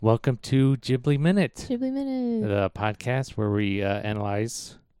Welcome to Ghibli Minute, Ghibli Minute. the podcast where we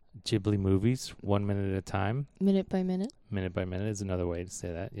analyze Ghibli movies 1 minute at a time. Minute by minute. Minute by minute is another way to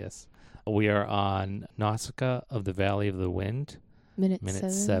say that, yes. We are on Nausicaa of the Valley of the Wind, Minute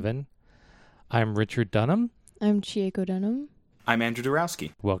minute 7. I'm Richard Dunham. I'm Chieko Dunham. I'm Andrew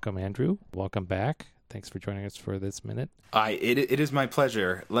Dorowski. Welcome, Andrew. Welcome back. Thanks for joining us for this minute. It is my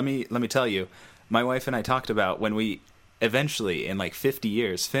pleasure. Let me tell you, my wife and I talked about when we eventually, in like 50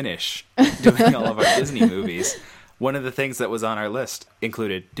 years, finish doing all of our Disney movies. One of the things that was on our list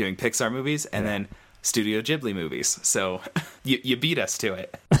included doing Pixar movies and then Studio Ghibli movies. So you beat us to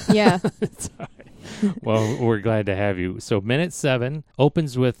it. Yeah. Well, we're glad to have you. So minute 7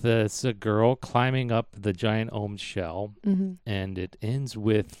 opens with a girl climbing up the giant Om shell, and it ends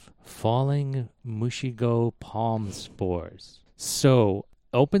with falling Mushigo palm spores. So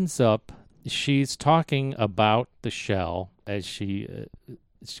opens up, she's talking about the shell as she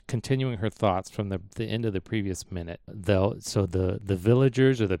continuing her thoughts from the end of the previous minute. So the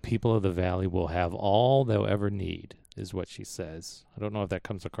villagers or the people of the valley will have all they'll ever need, is what she says. I don't know if that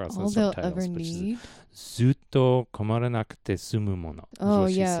comes across in All the they'll subtitles. ever need. Zutto komaranakute sumu mono. Is Oh,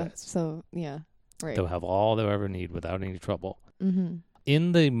 what she yeah. says. So, yeah. Right. They'll have all they'll ever need without any trouble. Mm-hmm.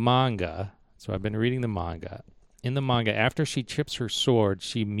 In the manga, so I've been reading the manga. In the manga, after she chips her sword,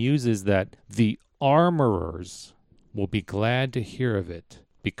 she muses that the armorers will be glad to hear of it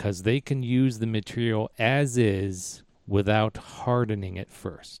because they can use the material as is without hardening it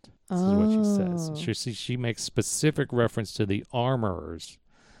first. This is what she says. She makes specific reference to the armorers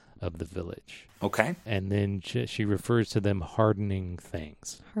of the village. Okay. And then she refers to them hardening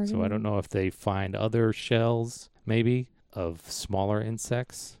things. So I don't know if they find other shells, maybe, of smaller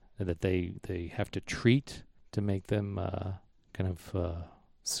insects that they have to treat to make them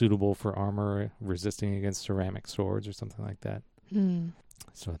suitable for armor, resisting against ceramic swords or something like that.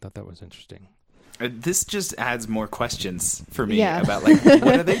 So I thought that was interesting. This just adds more questions for me Yeah. about, like,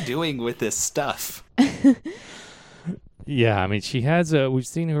 what are they doing with this stuff? Yeah, I mean, she has we've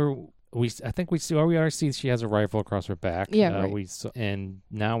seen her. I think we see she has a rifle across her back. Yeah, right. And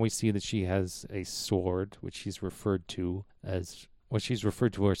now we see that she has a sword, which she's referred to as what she's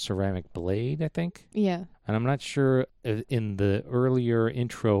referred to as ceramic blade, I think. Yeah. And I'm not sure if in the earlier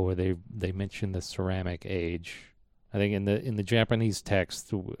intro where they mentioned the ceramic age. I think in the Japanese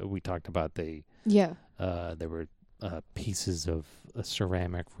text we talked about there were pieces of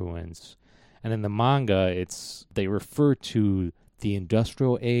ceramic ruins. And in the manga, they refer to the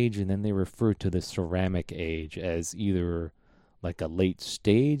industrial age, and then they refer to the ceramic age as either like a late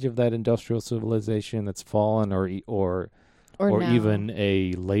stage of that industrial civilization that's fallen, or even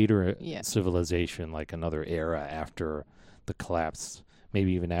a later civilization, like another era after the collapse.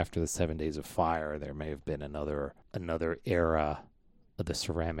 Maybe even after the 7 Days of Fire, there may have been another era of the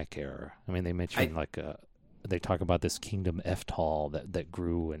ceramic era. I mean, they mentioned they talk about this kingdom Eftal that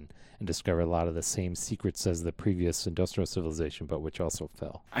grew and discovered a lot of the same secrets as the previous industrial civilization, but which also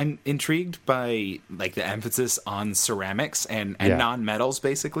fell. I'm intrigued by, like, the emphasis on ceramics and non-metals,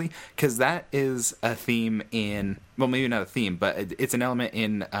 basically, because that is a theme in, well, maybe not a theme, but it's an element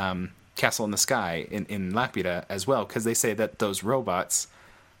in Castle in the Sky in Laputa as well, because they say that those robots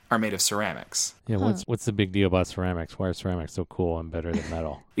are made of ceramics. Yeah, what's the big deal about ceramics? Why are ceramics so cool and better than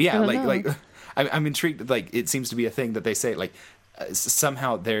metal? Yeah, like I'm intrigued. Like, it seems to be a thing that they say, like,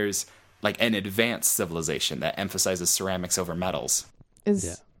 somehow there's like an advanced civilization that emphasizes ceramics over metals.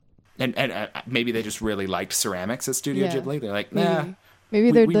 And maybe they just really liked ceramics at Studio Ghibli. They're like, nah,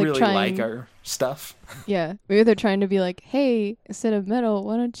 maybe they're we like really trying... like our stuff. Yeah, maybe they're trying to be like, hey, instead of metal,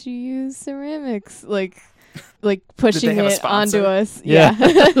 why don't you use ceramics? Like pushing it onto us. Yeah.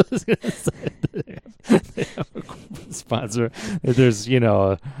 I was gonna say, they have a sponsor.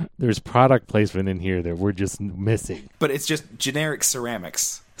 There's product placement in here that we're just missing. But it's just generic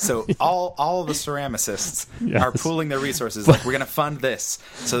ceramics. So all the ceramicists are pooling their resources. Like, we're going to fund this.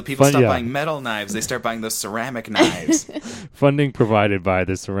 So that people stop buying metal knives. They start buying those ceramic knives. Funding provided by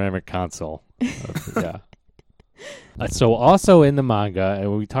the Ceramic Council. So also in the manga,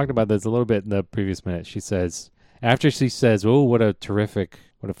 and we talked about this a little bit in the previous minute, after she says, oh, what a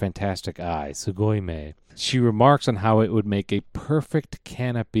fantastic eye, Sugoime, she remarks on how it would make a perfect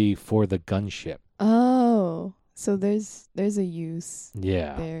canopy for the gunship. Oh, so there's a use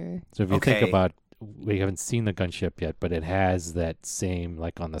there. So if you think about, we haven't seen the gunship yet, but it has that same,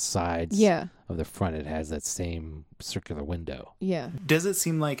 like on the sides of the front, it has that same circular window. Yeah. Does it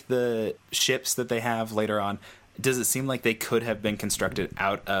seem like the ships that they have later on, does it seem like they could have been constructed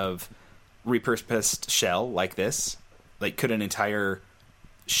out of repurposed shell like this? Like, could an entire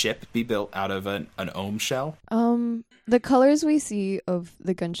ship be built out of an Ohm shell? The colors we see of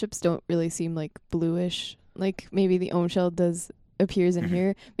the gunships don't really seem like bluish. Like maybe the Ohm shell appears in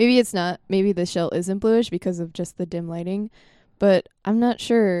here. Maybe it's not. Maybe the shell isn't bluish because of just the dim lighting. But I'm not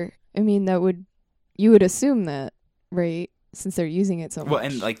sure. I mean, you would assume that, right? Since they're using it so much. Well,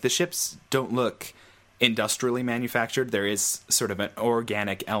 and like the ships don't look industrially manufactured. There is sort of an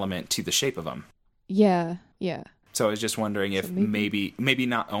organic element to the shape of them. Yeah. So I was just wondering if maybe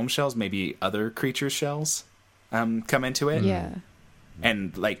not Ohm shells, maybe other creatures' shells come into it. Yeah.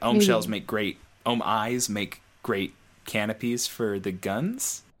 And like Ohm shells Ohm eyes make great canopies for the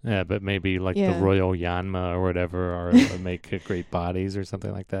guns. Yeah, but maybe like the Royal Yanma or whatever or make great bodies or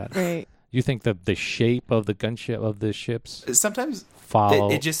something like that. Right. You think that the shape of the gunship of the ships sometimes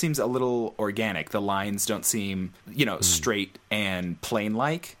follow? It just seems a little organic. The lines don't seem, straight and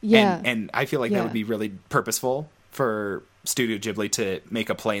plain-like. Yeah. And I feel like that would be really purposeful for Studio Ghibli to make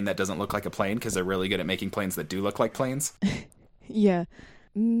a plane that doesn't look like a plane, because they're really good at making planes that do look like planes. Yeah.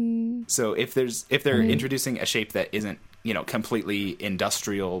 So if they're introducing a shape that isn't, completely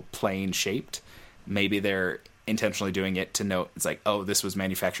industrial plane shaped, maybe they're intentionally doing it to note it's like, oh, this was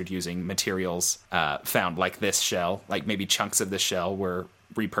manufactured using materials found like this shell, like maybe chunks of this shell were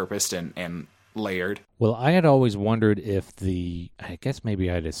repurposed and layered. Well, I had always wondered if I guess maybe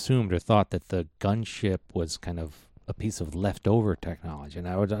I'd assumed or thought that the gunship was kind of a piece of leftover technology, and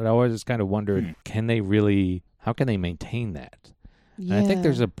I always kind of wondered, how can they maintain that? Yeah. And I think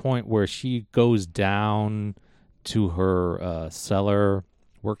there's a point where she goes down to her cellar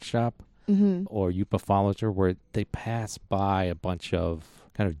workshop, or Yupa follows her, where they pass by a bunch of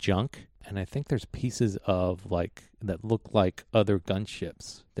kind of junk, and I think there's pieces of that look like other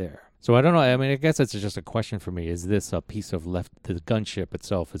gunships there. So I don't know. I mean, I guess it's just a question for me. Is this a piece of the gunship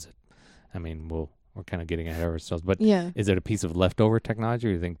itself? Is it? I mean, we're kind of getting ahead of ourselves, but is it a piece of leftover technology?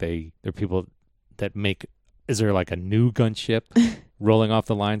 Or do you think they're people that make? Is there like a new gunship rolling off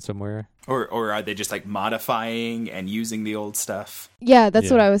the line somewhere? Or are they just like modifying and using the old stuff? Yeah, that's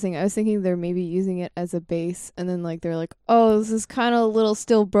what I was thinking. I was thinking they're maybe using it as a base, and then they're like, oh, this is kind of a little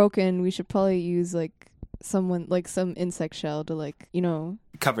still broken. We should probably use some insect shell to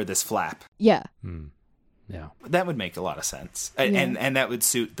cover this flap. Yeah. Yeah. That would make a lot of sense. And that would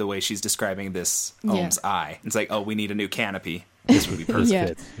suit the way she's describing this Ohm's eye. It's like, oh, we need a new canopy. This would be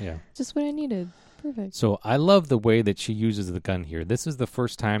perfect. Yeah. Just what I needed. Perfect. So I love the way that she uses the gun here. This is the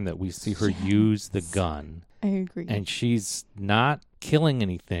first time that we see her use the gun. I agree. And she's not killing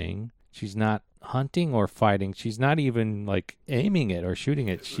anything. She's not hunting or fighting. She's not even aiming it or shooting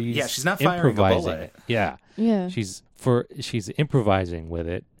it. She's not firing a bullet. Yeah. She's improvising with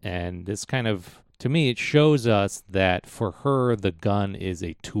it, and this kind of, to me, it shows us that for her the gun is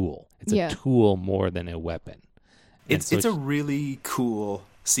a tool. It's a tool more than a weapon. It's a really cool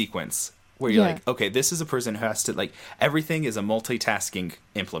sequence. Where you're like, okay, this is a person who has to, everything is a multitasking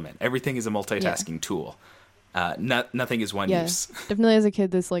implement. Everything is a multitasking tool. Nothing is one use. Definitely as a kid,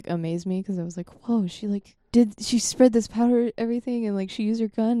 this, amazed me, because I was like, whoa, she spread this powder, everything, and, she used her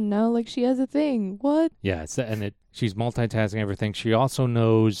gun, and now, she has a thing. What? Yeah, she's multitasking everything. She also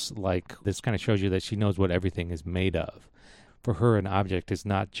knows, this kind of shows you that she knows what everything is made of. For her, an object is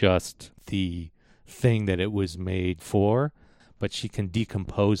not just the thing that it was made for, but she can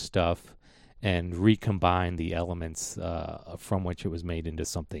decompose stuff and recombine the elements from which it was made into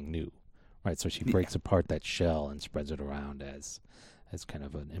something new, right? So she breaks apart that shell and spreads it around as kind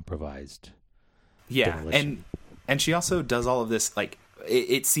of an improvised demolition. And she also does all of this,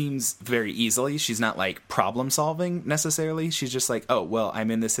 it seems very easily. She's not, problem solving necessarily. She's just like, oh, well,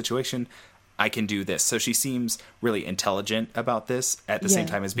 I'm in this situation. I can do this. So she seems really intelligent about this at the same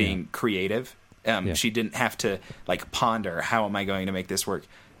time as being creative. She didn't have to, ponder, how am I going to make this work?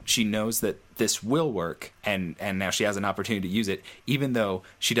 She knows that this will work, and now she has an opportunity to use it, even though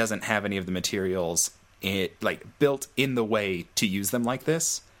she doesn't have any of the materials built in the way to use them like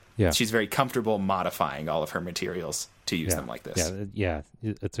this. Yeah. She's very comfortable modifying all of her materials to use them like this. Yeah,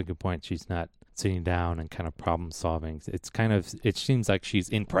 that's a good point. She's not sitting down and kind of problem solving. It seems like she's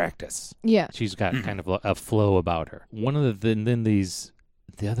in practice. Yeah. She's got kind of a flow about her. One of the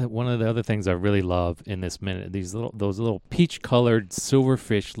other things I really love in this minute, those little peach-colored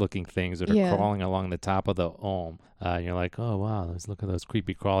silverfish-looking things that are crawling along the top of the Ohm. And you're like, oh wow, look at those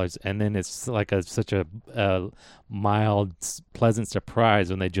creepy crawlers. And then it's such a mild, pleasant surprise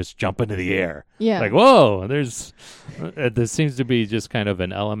when they just jump into the air. Yeah. Like, whoa! There seems to be just kind of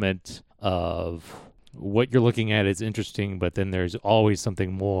an element of what you're looking at is interesting, but then there's always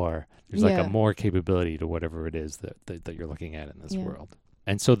something more. There's a more capability to whatever it is that you're looking at in this world.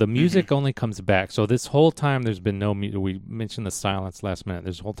 And so the music only comes back. So this whole time there's been no music. We mentioned the silence last minute.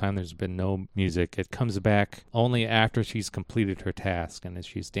 This whole time there's been no music. It comes back only after she's completed her task and as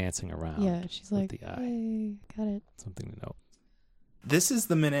she's dancing around. Yeah, she's like, hey, got it. Something to note. This is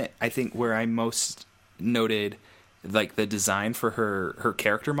the minute, I think, where I most noted like the design for her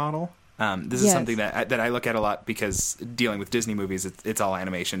character model. This is something that I look at a lot because dealing with Disney movies, it's all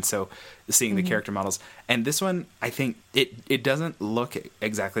animation. So seeing the character models, and this one, I think it doesn't look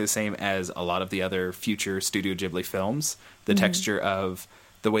exactly the same as a lot of the other future Studio Ghibli films. The texture of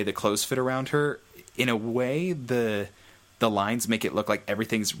the way the clothes fit around her, in a way, the lines make it look like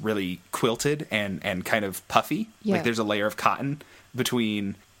everything's really quilted and kind of puffy. Yeah. Like there's a layer of cotton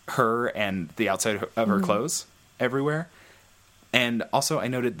between her and the outside of her clothes everywhere. And also I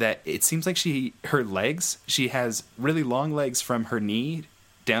noted that it seems like she has really long legs from her knee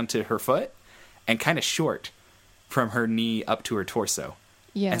down to her foot and kind of short from her knee up to her torso.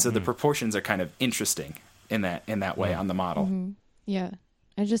 Yeah. And so the proportions are kind of interesting in that way on the model. Mm-hmm. Yeah.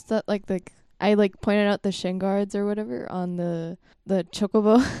 I just thought I pointed out the shin guards or whatever on the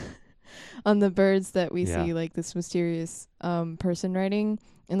chocobo on the birds that we see, like this mysterious person riding,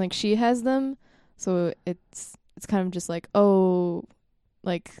 and like she has them, so it's kind of just like, oh,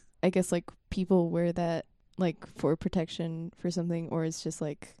 like I guess like people wear that like for protection for something, or it's just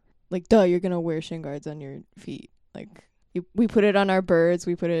like duh, you're gonna wear shin guards on your feet, like we put it on our birds,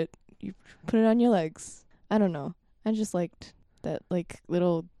 you put it on your legs. I don't know, I just liked that like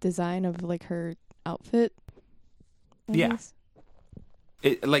little design of like her outfit.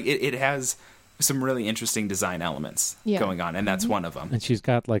 It has some really interesting design elements going on, and that's one of them. And she's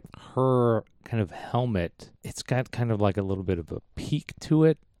got like her kind of helmet. It's got kind of like a little bit of a peak to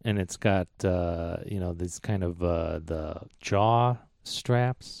it, and it's got this kind of the jaw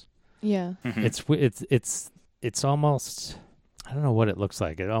straps. Yeah, it's almost, I don't know what it looks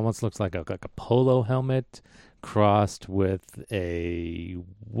like. It almost looks like a polo helmet crossed with a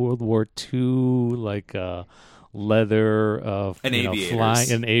World War II like leather of an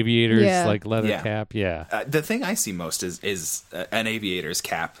aviator's like leather cap. The thing I see most is an aviator's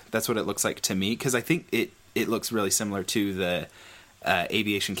cap. That's what it looks like to me, because I think it looks really similar to the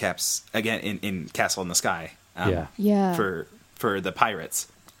aviation caps again in Castle in the Sky. For the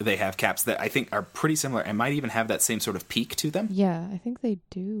pirates, they have caps that I think are pretty similar and might even have that same sort of peak to them. Yeah, I think they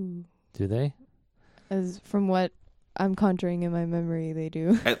do. Do they? As from what I'm conjuring in my memory, they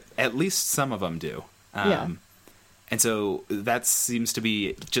do. At least some of them do. And so that seems to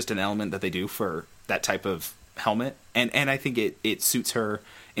be just an element that they do for that type of helmet. And I think it suits her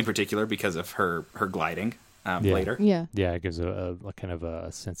in particular because of her gliding later. Yeah. Yeah, it gives a kind of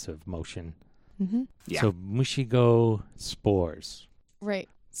a sense of motion. Mm-hmm. Yeah. So Mushigo spores. Right.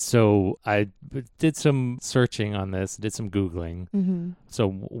 So I did some searching on this, did some Googling. Mm-hmm.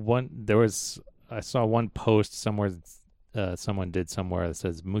 So I saw one post somewhere, someone did somewhere that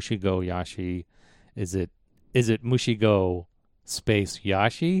says Mushigo Yashi. Is it Mushigo space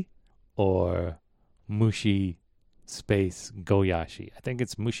Yashi or Mushi space Goyashi? I think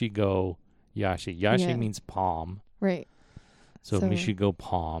it's Mushigo Yashi. Yashi means palm. Right. So Mushigo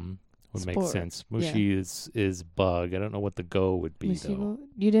palm would make sense. Mushi is bug. I don't know what the go would be, though.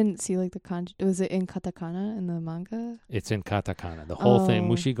 You didn't see like the kanji. Was it in katakana in the manga? It's in katakana. The whole thing,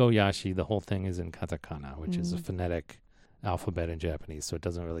 Mushigo Yashi, the whole thing is in katakana, which is a phonetic alphabet in Japanese, so it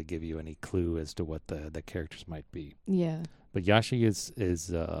doesn't really give you any clue as to what the characters might be. Yeah. But Yashi is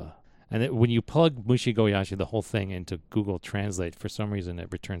and when you plug Mushigo Yashi, the whole thing, into Google Translate, for some reason it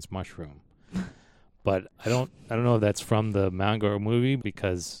returns mushroom. But I don't know if that's from the manga or movie,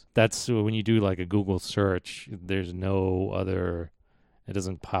 because that's when you do like a Google search, there's no other, it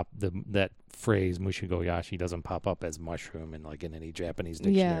doesn't pop, that phrase Mushigo Yashi doesn't pop up as mushroom in any Japanese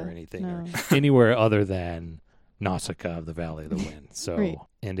dictionary or anything, or anywhere other than Nausicaa of the Valley of the Wind. So,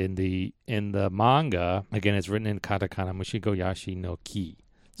 and in the manga, again, it's written in katakana, Mushigo Yashi no ki.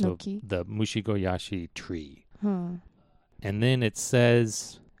 So the Mushigo Yashi tree. Huh. And then it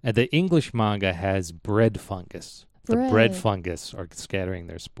says, the English manga has bread fungus. The bread fungus are scattering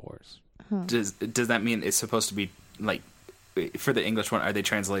their spores. Huh. Does that mean it's supposed to be like, for the English one, are they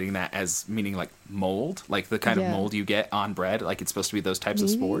translating that as meaning like mold? Like the kind of mold you get on bread? Like it's supposed to be those types of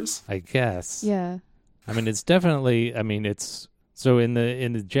spores? I guess. Yeah. I mean, it's definitely, it's, so in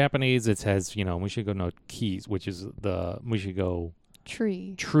the Japanese, it has, Mushigo no ki, which is the Mushigo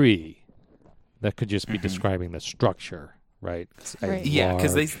tree. That could just be describing the structure, right? Yeah,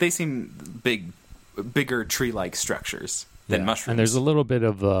 because they seem bigger tree-like structures than mushrooms. And there's a little bit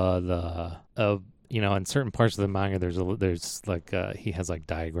of in certain parts of the manga, there's like he has like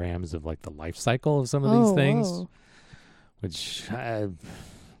diagrams of like the life cycle of some of these things. Whoa. which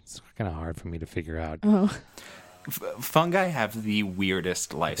it's kind of hard for me to figure out. Oh. Fungi have the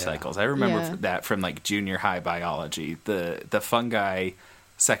weirdest life cycles. I remember that from like junior high biology. The fungi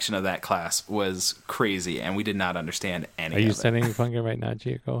section of that class was crazy, and we did not understand any of it. Are you studying fungi right now,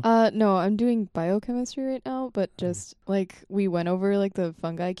 Chieko? No, I'm doing biochemistry right now, but just like we went over like the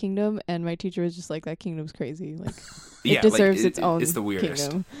fungi kingdom, and my teacher was just like, that kingdom's crazy. Like it deserves its own It's the weirdest.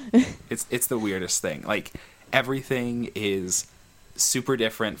 kingdom. It's the weirdest thing. Like everything is super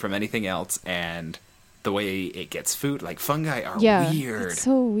different from anything else, and the way it gets food, like fungi are weird. It's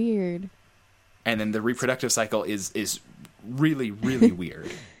so weird. And then the reproductive cycle is really, really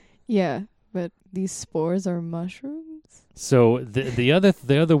weird. Yeah, but these spores are mushrooms. So the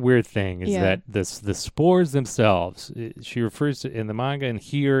other weird thing is that the spores themselves, she refers to in the manga and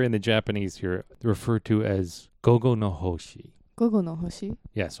here in the Japanese here, they're referred to as gogo no hoshi. Gogo no hoshi?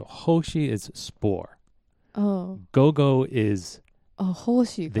 Yeah, so hoshi is spore. Oh. Gogo is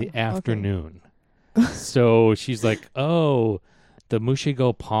hoshi. the afternoon. So she's like, oh, the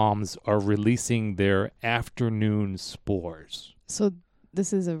Mushigo palms are releasing their afternoon spores. So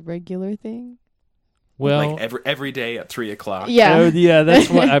this is a regular thing? Well, like every day at 3:00. Yeah. Yeah, that's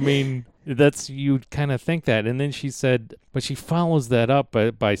what I mean. That's you'd kind of think that. And then she said, but she follows that up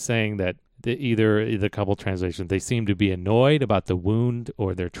by saying that either the couple translations, they seem to be annoyed about the wound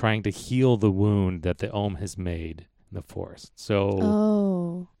or they're trying to heal the wound that the Om has made in the forest.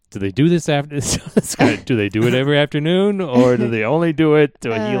 So do they do this after? Do they do it every afternoon, or do they only do it to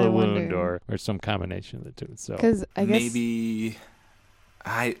heal a wound, or some combination of the two? So, because I guess maybe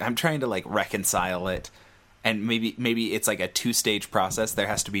I'm trying to like reconcile it, and maybe it's like a 2-stage process. There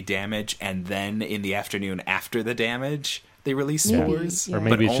has to be damage, and then in the afternoon after the damage, they release spores, or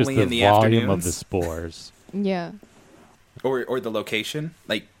maybe it's just the volume of the spores. Yeah, or the location,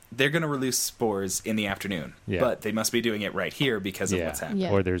 like. They're going to release spores in the afternoon, but they must be doing it right here because of what's happening.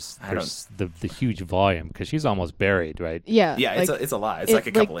 Or there's the huge volume because she's almost buried, right? Yeah, yeah. Like, it's a lot. It's like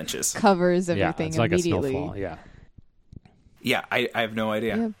a couple inches. Covers everything it's like immediately. A snowfall. Yeah. Yeah, I have no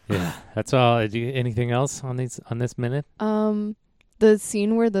idea. Yeah, that's all. Anything else on this minute? The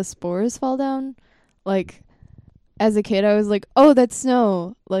scene where the spores fall down, like as a kid, I was like, "Oh, that's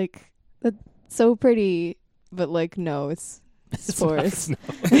snow! Like that's so pretty." But like, no, it's spores.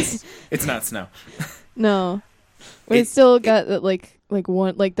 It's not snow. No, but it still got that like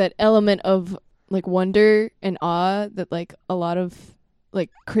one like that element of like wonder and awe that like a lot of like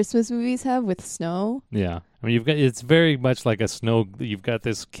Christmas movies have with snow. Yeah, I mean it's very much like a snow. You've got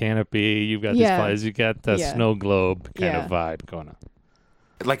this canopy, you've got these flies, you got the snow globe kind of vibe going on.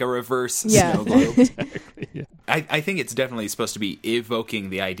 Like a reverse snow globe. Exactly, yeah. I think it's definitely supposed to be evoking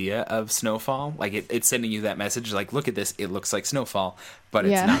the idea of snowfall. Like it's sending you that message, like, look at this, it looks like snowfall, but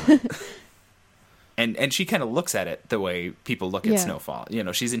it's not. And she kind of looks at it the way people look at snowfall. You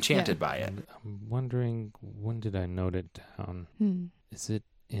know, she's enchanted by it. I'm wondering, when did I note it down? Is it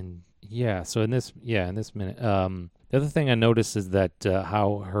in... Yeah, so in this minute. The other thing I noticed is that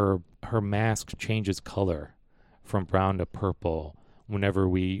how her mask changes color from brown to purple whenever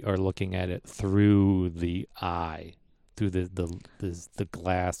we are looking at it through the eye, through the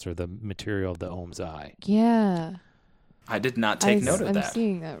glass or the material of the Om's eye. Yeah. I did not take note of that. I'm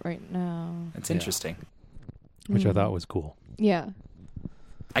seeing that right now. That's interesting. Which I thought was cool. Yeah.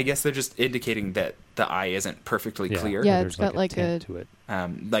 I guess they're just indicating that the eye isn't perfectly clear. Yeah, it's got like a to it.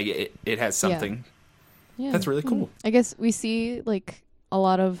 Like it has something. Yeah. That's really cool. I guess we see like a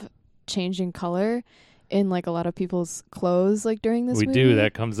lot of changing color in like a lot of people's clothes like during this movie. do,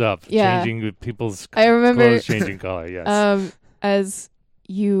 that comes up. Yeah. Changing people's I remember clothes changing color, yes. As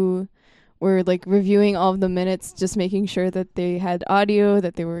you were like reviewing all of the minutes, just making sure that they had audio,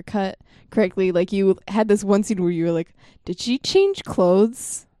 that they were cut correctly. Like you had this one scene where you were like, did she change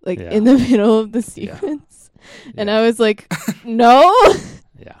clothes like in the middle of the sequence? Yeah. And I was like, no.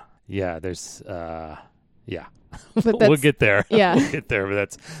 Yeah, there's But we'll get there. Yeah. We'll get there,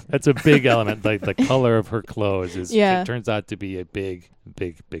 but that's a big element. Like the color of her clothes it turns out to be a big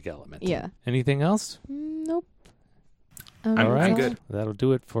element. Yeah. Anything else? Nope. All right. Good. That'll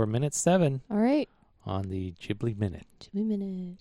do it for minute 7. All right. On the Ghibli Minute. Ghibli Minute.